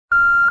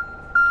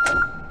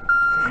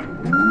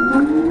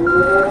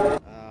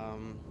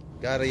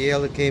Got a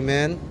yellow came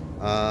in,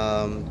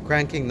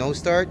 cranking no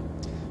start,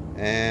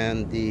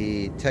 and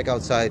the tech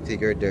outside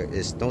figured there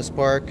is no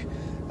spark.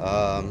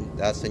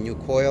 That's a new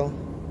coil,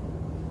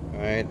 all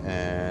right,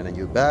 and a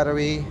new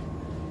battery.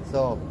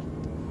 So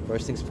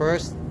first things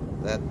first,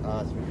 let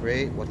us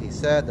reiterate what he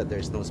said, that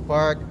there's no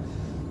spark.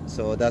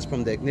 So that's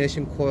from the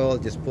ignition coil.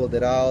 Just pulled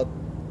it out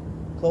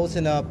close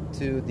enough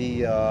to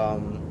the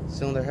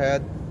cylinder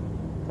head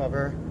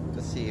cover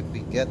to see if we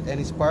get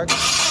any spark.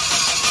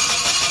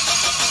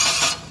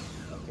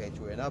 Okay,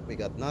 true enough, we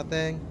got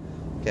nothing.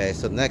 Okay,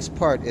 so the next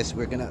part is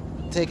we're gonna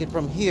take it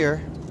from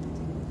here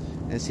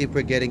and see if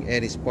we're getting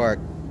any spark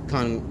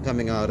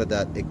coming out of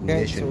that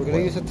ignition coil. So we're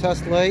gonna use a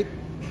test light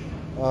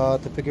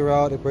to figure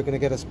out if we're gonna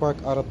get a spark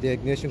out of the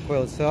ignition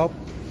coil itself.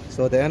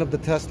 So the end of the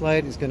test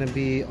light is gonna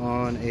be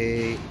on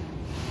a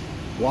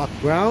block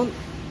ground.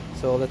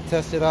 So let's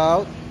test it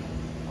out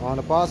on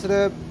a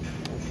positive.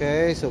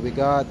 Okay, so we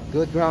got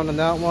good ground on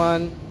that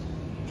one.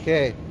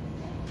 Okay,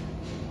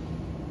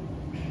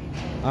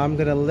 I'm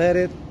gonna let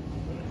it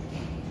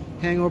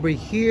hang over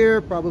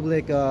here,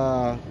 probably like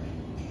a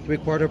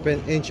 3/4 of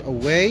an inch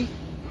away.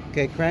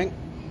 Okay, crank.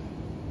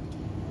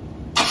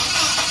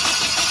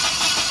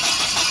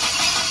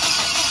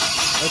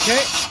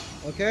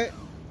 Okay,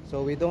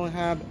 so we don't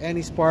have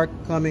any spark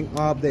coming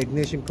off the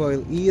ignition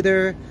coil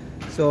either.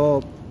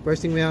 So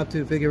first thing we have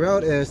to figure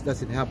out is,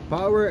 does it have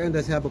power and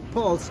does it have a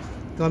pulse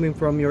coming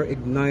from your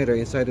igniter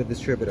inside the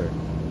distributor?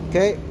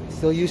 Okay,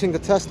 still using the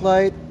test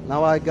light.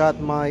 Now I got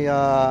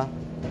my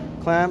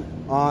clamp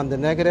on the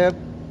negative,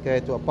 okay,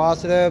 to a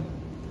positive.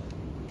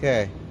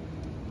 Okay,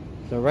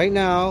 so right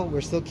now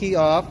we're still key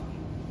off.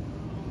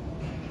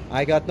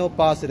 I got no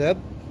positive.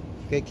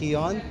 Okay, key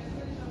on.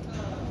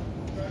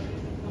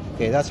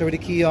 Okay, that's already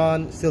key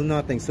on, still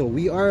nothing. So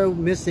we are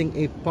missing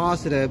a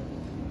positive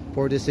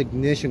for this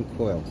ignition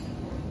coil.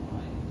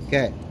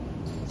 Okay,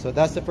 so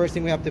that's the first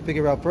thing we have to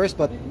figure out first.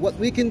 But what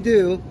we can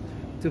do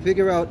to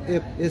figure out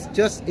if it's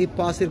just a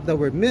positive that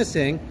we're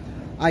missing,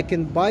 I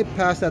can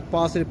bypass that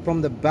positive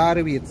from the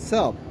battery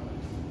itself.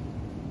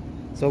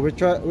 So we're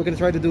gonna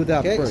try to do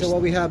that first. So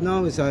what we have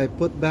now is I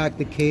put back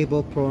the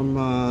cable from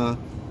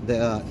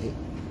the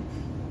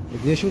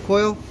ignition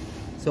coil.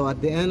 So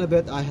at the end of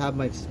it, I have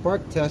my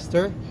spark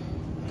tester,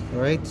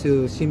 all right,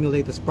 to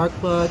simulate the spark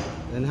plug,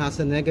 and has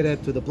a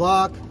negative to the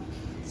block.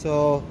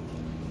 So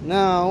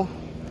now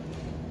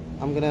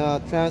I'm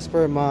gonna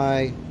transfer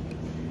my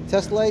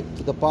test light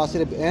to the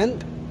positive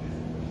end.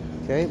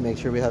 Okay, make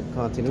sure we have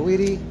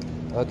continuity.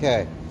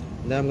 Okay,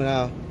 and then I'm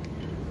gonna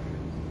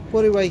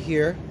put it right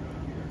here.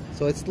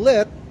 So it's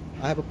lit.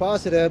 I have a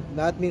positive.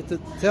 That means to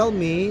tell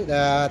me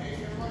that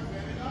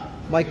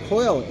my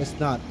coil is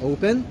not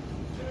open.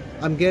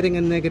 I'm getting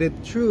a negative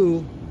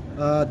through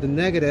the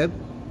negative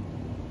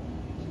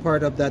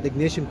part of that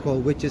ignition coil,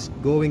 which is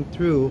going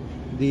through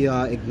the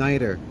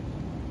igniter.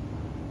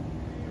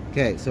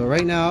 Okay, so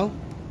right now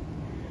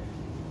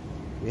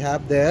we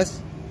have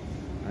this.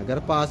 I got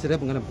a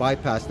positive. I'm going to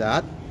bypass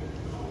that.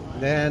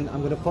 Then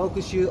I'm going to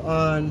focus you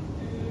on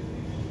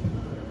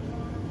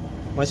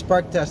my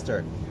spark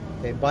tester.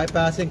 Okay,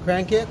 bypassing,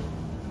 crank it.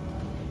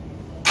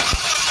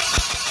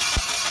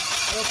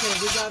 Okay,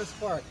 we got a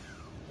spark.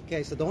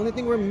 Okay, so the only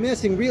thing we're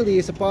missing really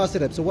is a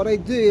positive. So what I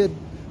did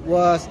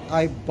was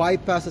I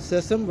bypassed the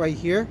system right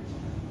here.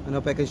 I don't know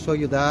if I can show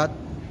you that.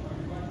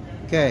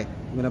 Okay,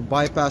 I'm gonna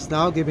bypass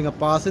now, giving a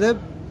positive.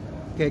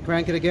 Okay,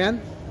 crank it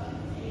again.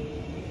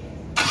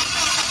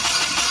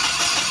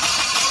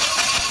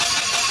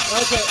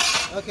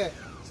 Okay,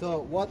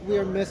 so what we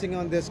are missing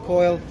on this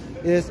coil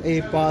is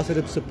a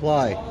positive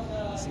supply.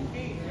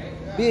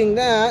 Being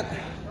that,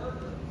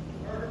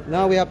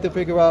 now we have to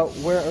figure out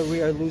where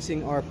we are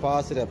losing our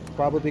positive.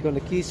 Probably on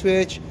the key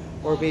switch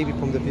or maybe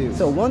from the fuse.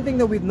 So one thing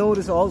that we've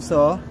noticed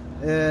also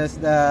is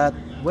that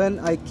when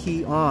I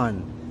key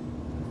on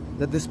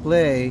the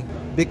display,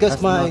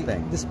 because my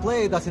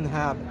display doesn't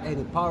have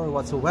any power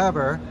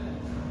whatsoever,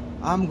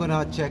 I'm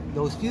gonna check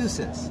those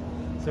fuses.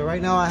 So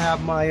right now I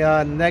have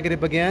my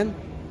negative again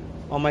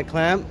on my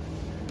clamp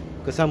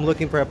because I'm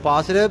looking for a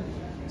positive.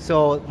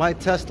 So my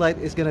test light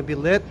is gonna be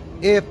lit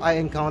if I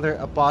encounter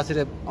a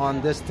positive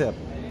on this tip.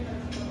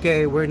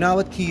 Okay, we're now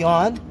at key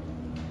on.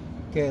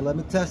 Okay, let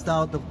me test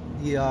out the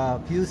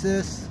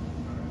fuses.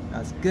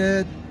 That's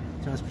good.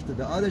 Transfer to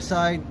the other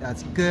side.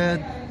 That's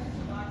good.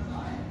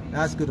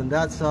 That's good on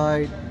that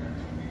side.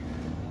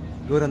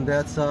 Good on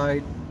that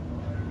side.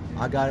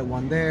 I got it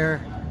one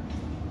there.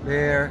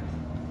 There.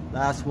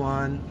 Last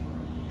one.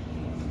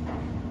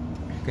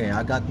 Okay,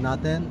 I got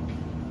nothing.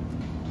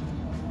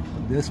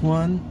 This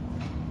one.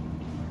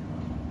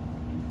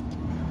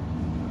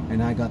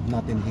 And I got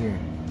nothing here.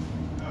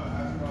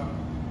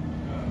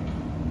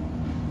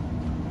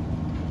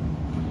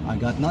 I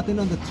got nothing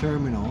on the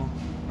terminal,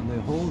 on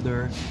the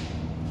holder,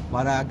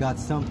 but I got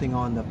something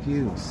on the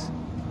fuse.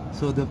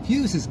 So the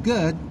fuse is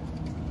good.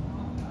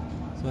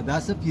 So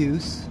that's the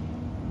fuse.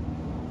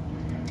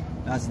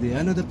 That's the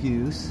end of the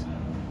fuse.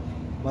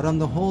 But on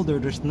the holder,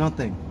 there's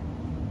nothing.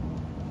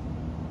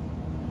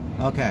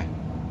 Okay.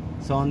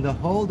 So on the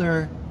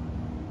holder,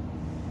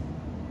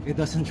 it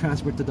doesn't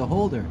transfer to the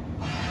holder.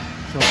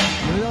 So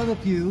put it on the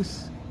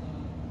fuse.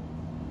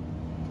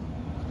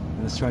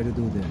 Let's try to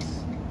do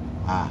this.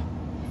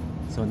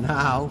 So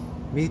now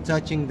me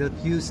touching the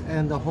fuse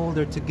and the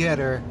holder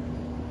together,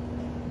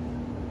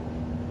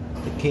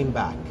 it came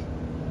back.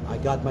 I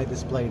got my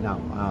display now.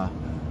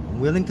 I'm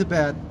willing to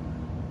bet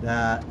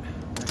that,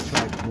 let's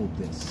try to move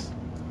this.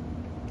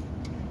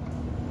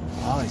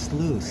 Oh, it's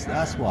loose,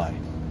 that's why.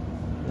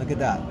 Look at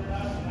that.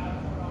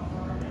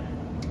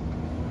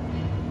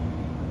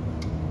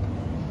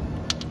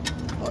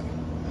 Oh,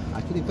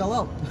 actually fell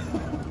out.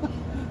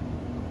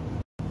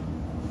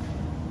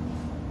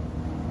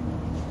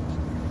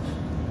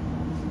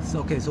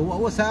 Okay, so what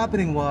was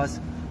happening was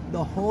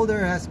the holder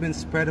has been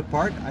spread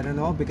apart. I don't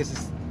know, because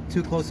it's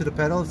too close to the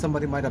pedal,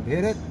 somebody might have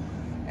hit it,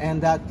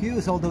 and that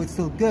fuse, although it's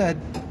still good,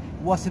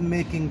 wasn't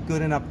making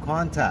good enough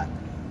contact.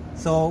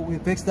 So we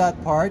fixed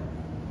that part.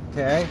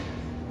 Okay,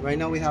 right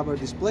now we have our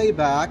display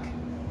back.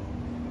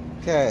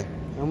 Okay,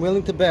 I'm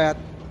willing to bet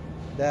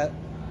that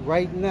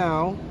right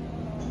now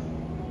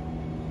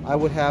I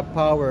would have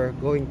power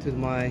going to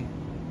my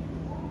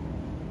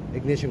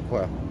ignition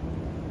coil.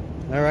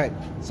 All right,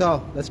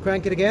 so let's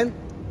crank it again.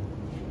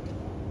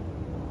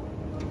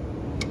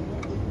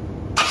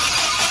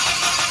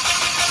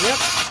 Yep,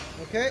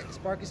 okay,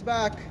 spark is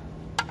back.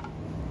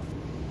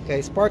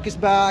 Okay, spark is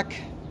back.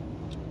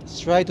 Let's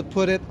try to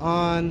put it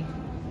on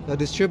the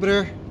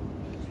distributor.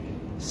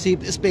 See if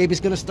this baby's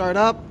gonna start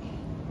up.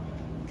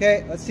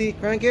 Okay, let's see,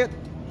 crank it.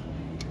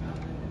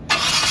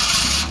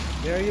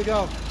 There you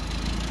go.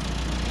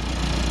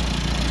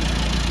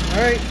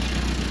 All right,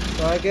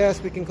 so I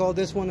guess we can call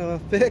this one a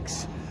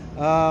fix.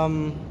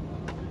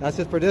 That's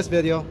it for this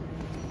video.